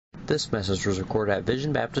This message was recorded at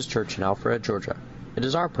Vision Baptist Church in Alpharetta, Georgia. It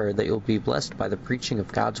is our prayer that you'll be blessed by the preaching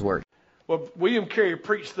of God's Word. Well, William Carey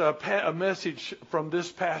preached a message from this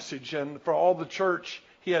passage, and for all the church,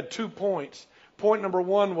 he had 2 points. Point number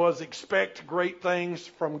 1 was expect great things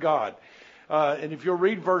from God. And if you'll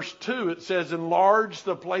read verse 2, it says, enlarge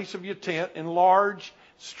the place of your tent, enlarge,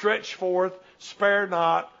 stretch forth, spare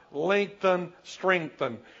not, lengthen,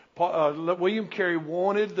 strengthen. William Carey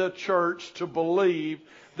wanted the church to believe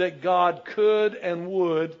that God could and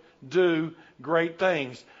would do great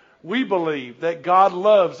things. We believe that God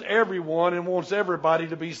loves everyone and wants everybody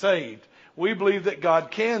to be saved. We believe that God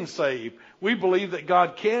can save. We believe that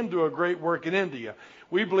God can do a great work in India.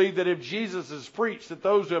 We believe that if Jesus is preached, that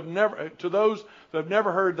those who have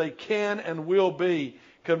never heard, they can and will be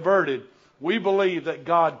converted. We believe that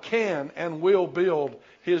God can and will build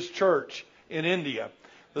His church in India.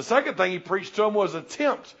 The second thing he preached to them was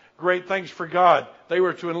attempt great things for God. They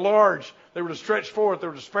were to enlarge. They were to stretch forth. They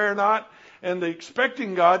were to spare not. And the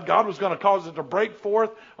expecting God was going to cause it to break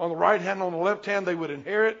forth on the right hand, on the left hand. They would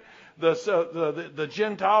inherit. The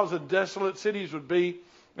Gentiles and desolate cities would be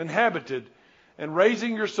inhabited. And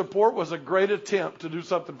raising your support was a great attempt to do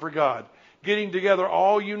something for God. Getting together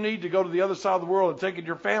all you need to go to the other side of the world and taking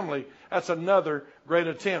your family, that's another great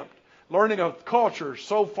attempt. Learning a culture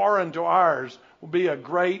so foreign to ours will be a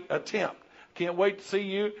great attempt. Can't wait to see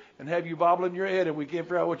you and have you bobbling your head and we can't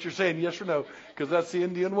figure out what you're saying, yes or no, because that's the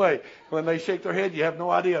Indian way. When they shake their head, you have no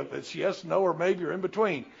idea if it's yes, no, or maybe or in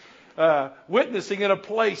between. Witnessing in a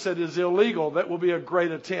place that is illegal, that will be a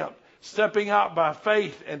great attempt. Stepping out by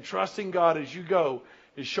faith and trusting God as you go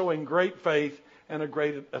is showing great faith and a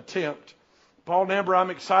great attempt. Paul and Amber,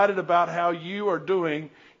 I'm excited about how you are doing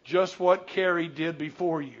just what Carey did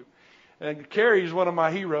before you. And Carey is one of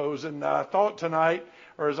my heroes, and I thought tonight,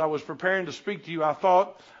 or as I was preparing to speak to you, I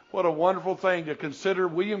thought what a wonderful thing to consider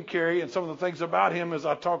William Carey and some of the things about him as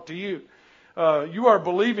I talk to you. You are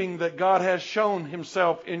believing that God has shown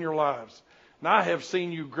Himself in your lives. And I have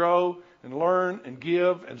seen you grow and learn and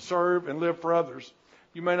give and serve and live for others.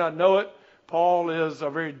 You may not know it. Paul is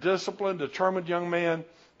a very disciplined, determined young man.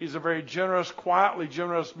 He's a very generous, quietly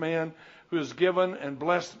generous man who has given and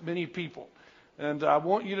blessed many people. And I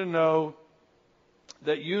want you to know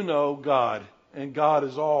that you know God, and God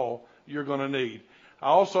is all you're going to need. I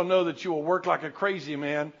also know that you will work like a crazy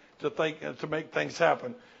man to make things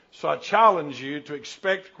happen. So I challenge you to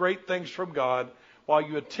expect great things from God while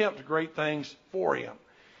you attempt great things for Him.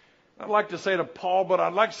 I'd like to say to Paul, but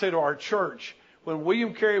I'd like to say to our church, when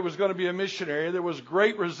William Carey was going to be a missionary, there was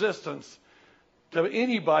great resistance to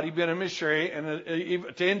anybody being a missionary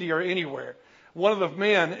to India or anywhere. One of the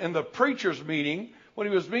men in the preachers' meeting, when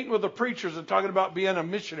he was meeting with the preachers and talking about being a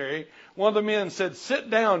missionary, one of the men said, sit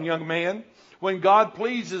down, young man. When God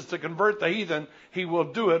pleases to convert the heathen, He will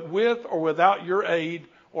do it with or without your aid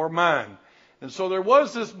or mine. And so there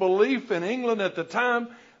was this belief in England at the time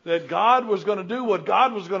that God was going to do what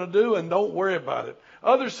God was going to do and don't worry about it.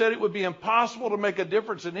 Others said it would be impossible to make a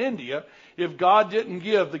difference in India if God didn't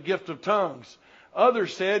give the gift of tongues.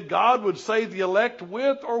 Others said God would save the elect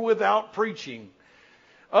with or without preaching.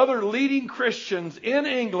 Other leading Christians in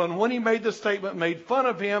England, when he made the statement, made fun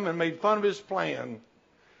of him and made fun of his plan.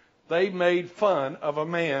 They made fun of a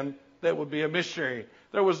man that would be a missionary.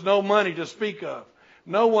 There was no money to speak of.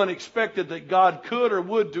 No one expected that God could or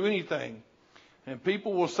would do anything. And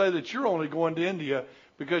people will say that you're only going to India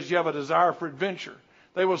because you have a desire for adventure.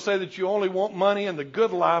 They will say that you only want money and the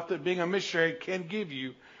good life that being a missionary can give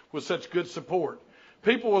you with such good support.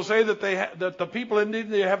 People will say that that the people in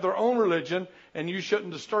India have their own religion and you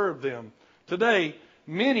shouldn't disturb them. Today,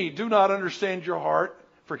 many do not understand your heart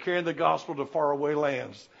for carrying the gospel to faraway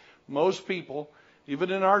lands. Most people,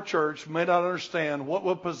 even in our church, may not understand what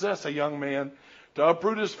would possess a young man to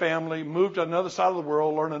uproot his family, move to another side of the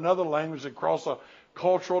world, learn another language, and cross a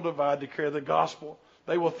cultural divide to carry the gospel.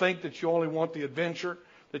 They will think that you only want the adventure,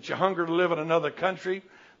 that you hunger to live in another country,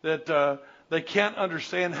 that they can't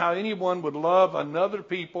understand how anyone would love another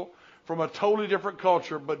people from a totally different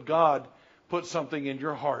culture, but God put something in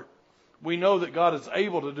your heart. We know that God is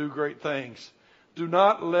able to do great things. Do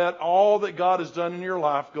not let all that God has done in your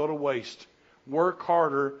life go to waste. Work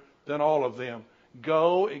harder than all of them.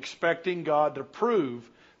 Go expecting God to prove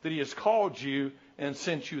that He has called you and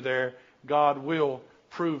sent you there. God will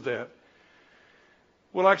prove that.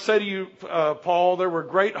 Well, like I say to you, Paul, there were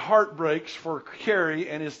great heartbreaks for Carey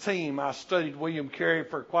and his team. I studied William Carey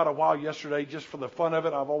for quite a while yesterday just for the fun of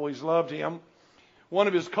it. I've always loved him. One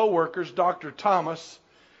of his co-workers, Dr. Thomas,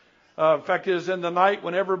 in fact, is in the night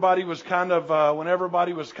when everybody was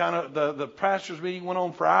the pastor's meeting went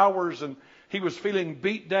on for hours and He was feeling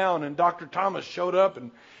beat down, and Dr. Thomas showed up,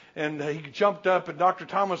 and he jumped up, and Dr.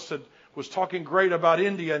 Thomas was talking great about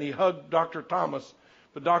India, and he hugged Dr. Thomas.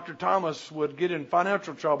 But Dr. Thomas would get in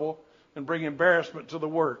financial trouble and bring embarrassment to the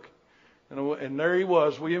work. And there he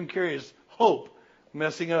was, William Carey's hope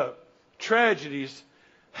messing up. Tragedies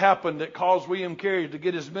happened that caused William Carey to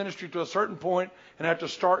get his ministry to a certain point and have to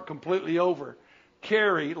start completely over.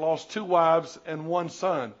 Carey lost 2 wives and 1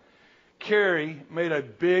 son. Carey made a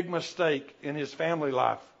big mistake in his family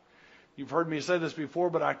life. You've heard me say this before,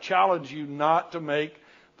 but I challenge you not to make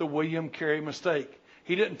the William Carey mistake.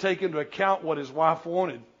 He didn't take into account what his wife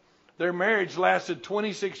wanted. Their marriage lasted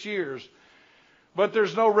 26 years, but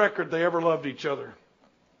there's no record they ever loved each other.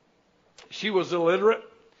 She was illiterate,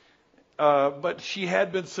 but she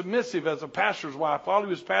had been submissive as a pastor's wife. While he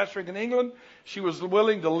was pastoring in England, she was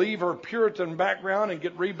willing to leave her Puritan background and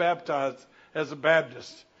get rebaptized as a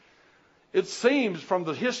Baptist. It seems from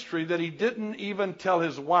the history that he didn't even tell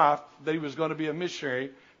his wife that he was going to be a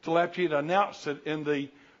missionary till after he had announced it in the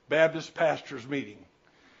Baptist pastors' meeting.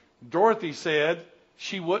 Dorothy said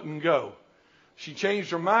she wouldn't go. She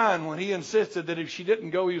changed her mind when he insisted that if she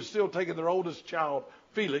didn't go, he was still taking their oldest child,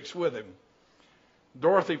 Felix, with him.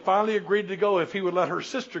 Dorothy finally agreed to go if he would let her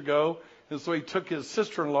sister go, and so he took his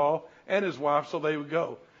sister-in-law and his wife so they would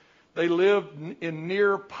go. They lived in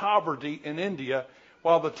near poverty in India,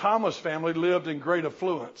 while the Thomas family lived in great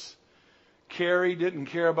affluence. Carey didn't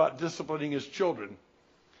care about disciplining his children.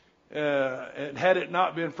 And had it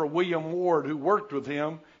not been for William Ward, who worked with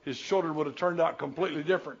him, his children would have turned out completely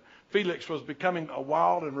different. Felix was becoming a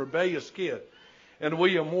wild and rebellious kid, and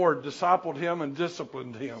William Ward discipled him and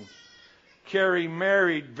disciplined him. Carey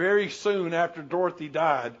married very soon after Dorothy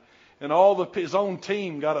died, and all his own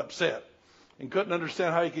team got upset and couldn't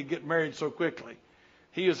understand how he could get married so quickly.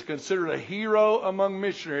 He is considered a hero among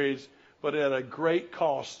missionaries, but at a great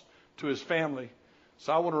cost to his family.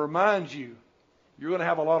 So I want to remind you, you're going to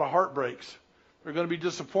have a lot of heartbreaks. There are going to be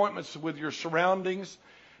disappointments with your surroundings.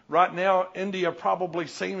 Right now, India probably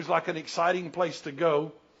seems like an exciting place to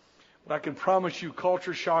go, but I can promise you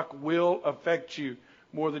culture shock will affect you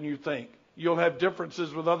more than you think. You'll have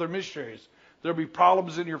differences with other missionaries. There'll be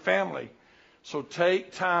problems in your family. So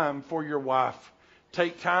take time for your wife.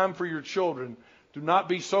 Take time for your children. Do not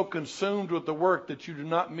be so consumed with the work that you do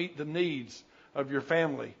not meet the needs of your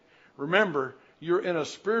family. Remember, you're in a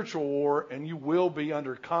spiritual war and you will be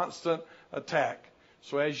under constant attack.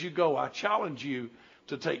 So as you go, I challenge you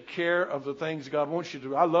to take care of the things God wants you to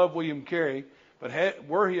do. I love William Carey, but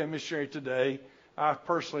were he a missionary today, I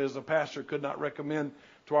personally as a pastor could not recommend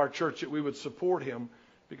to our church that we would support him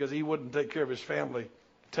because he wouldn't take care of his family.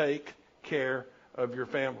 Take care of your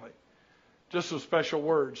family. Just some special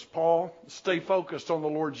words. Paul, stay focused on the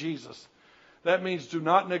Lord Jesus. That means do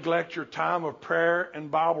not neglect your time of prayer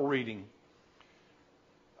and Bible reading.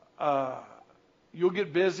 You'll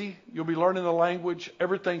get busy. You'll be learning the language.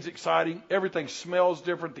 Everything's exciting. Everything smells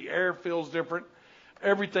different. The air feels different.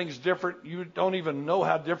 Everything's different. You don't even know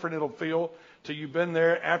how different it'll feel till you've been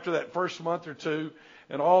there after that first month or two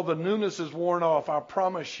and all the newness is worn off. I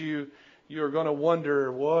promise you, you're going to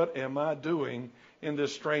wonder, what am I doing in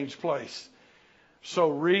this strange place? So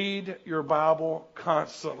read your Bible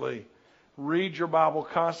constantly. Read your Bible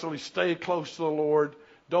constantly. Stay close to the Lord.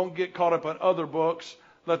 Don't get caught up in other books.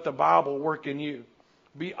 Let the Bible work in you.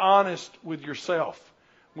 Be honest with yourself,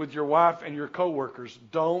 with your wife and your coworkers.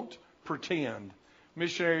 Don't pretend.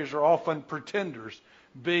 Missionaries are often pretenders.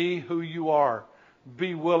 Be who you are.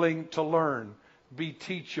 Be willing to learn. Be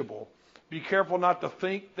teachable. Be careful not to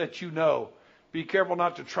think that you know. Be careful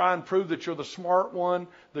not to try and prove that you're the smart one,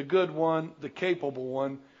 the good one, the capable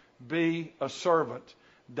one. Be a servant.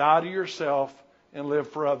 Die to yourself and live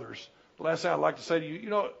for others. The last thing I'd like to say to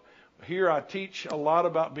you, here I teach a lot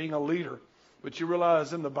about being a leader, but you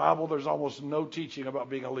realize in the Bible there's almost no teaching about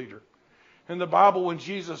being a leader. In the Bible, when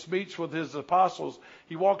Jesus meets with his apostles,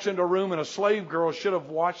 he walks into a room and a slave girl should have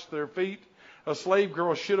washed their feet. A slave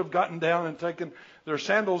girl should have gotten down and taken their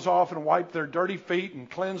sandals off and wiped their dirty feet and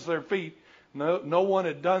cleansed their feet. No one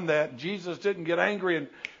had done that. Jesus didn't get angry and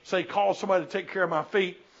say, call somebody to take care of my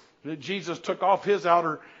feet. Jesus took off his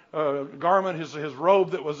outer garment, his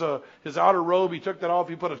robe that was his outer robe. He took that off.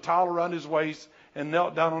 He put a towel around his waist and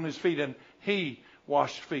knelt down on his feet, and he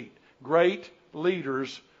washed feet. Great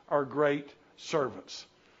leaders are great servants.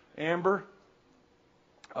 Amber,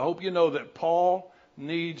 I hope you know that Paul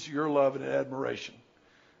needs your love and admiration.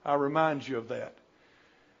 I remind you of that.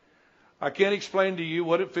 I can't explain to you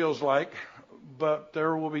what it feels like, but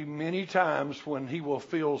there will be many times when he will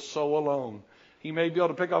feel so alone. He may be able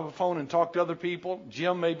to pick up a phone and talk to other people.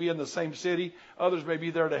 Jim may be in the same city. Others may be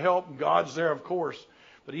there to help. God's there, of course.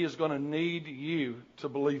 but he is going to need you to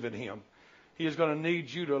believe in him. He is going to need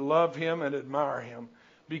you to love him and admire him.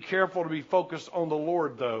 Be careful to be focused on the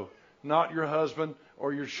Lord, though, not your husband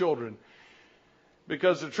or your children.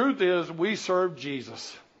 Because the truth is, we serve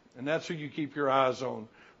Jesus, and that's who you keep your eyes on.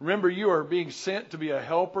 Remember, you are being sent to be a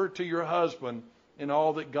helper to your husband in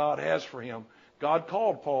all that God has for him. God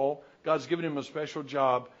called Paul. God's given him a special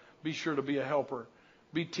job. Be sure to be a helper.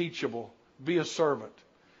 Be teachable. Be a servant.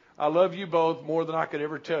 I love you both more than I could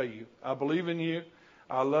ever tell you. I believe in you.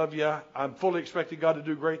 I love you. I'm fully expecting God to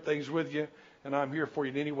do great things with you, and I'm here for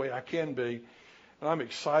you in any way I can be. And I'm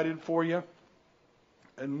excited for you.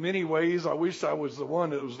 In many ways, I wish I was the one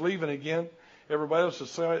that was leaving again. Everybody else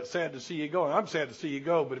is sad to see you go. And I'm sad to see you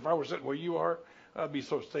go, but if I were sitting where you are, I'd be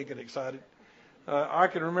so stinking excited. I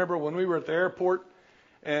can remember when we were at the airport,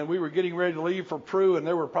 and we were getting ready to leave for Peru, and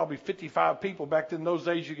there were probably 55 people. Back then, in those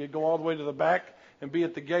days, you could go all the way to the back and be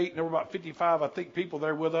at the gate, and there were about 55, I think, people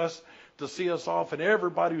there with us to see us off, and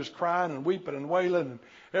everybody was crying and weeping and wailing, and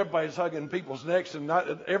everybody's hugging people's necks, and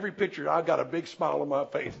every picture, I got a big smile on my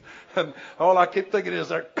face, and all I kept thinking is,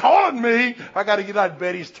 they're calling me. I got to get out.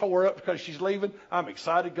 Betty's tore up because she's leaving. I'm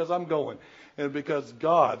excited because I'm going, and because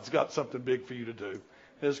God's got something big for you to do.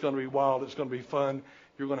 It's going to be wild. It's going to be fun.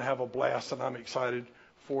 You're going to have a blast, and I'm excited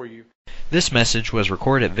for you. This message was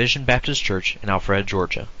recorded at Vision Baptist Church in Alpharetta,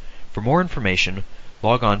 Georgia. For more information,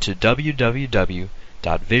 log on to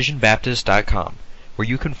www.visionbaptist.com, where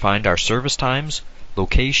you can find our service times,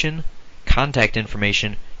 location, contact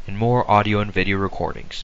information, and more audio and video recordings.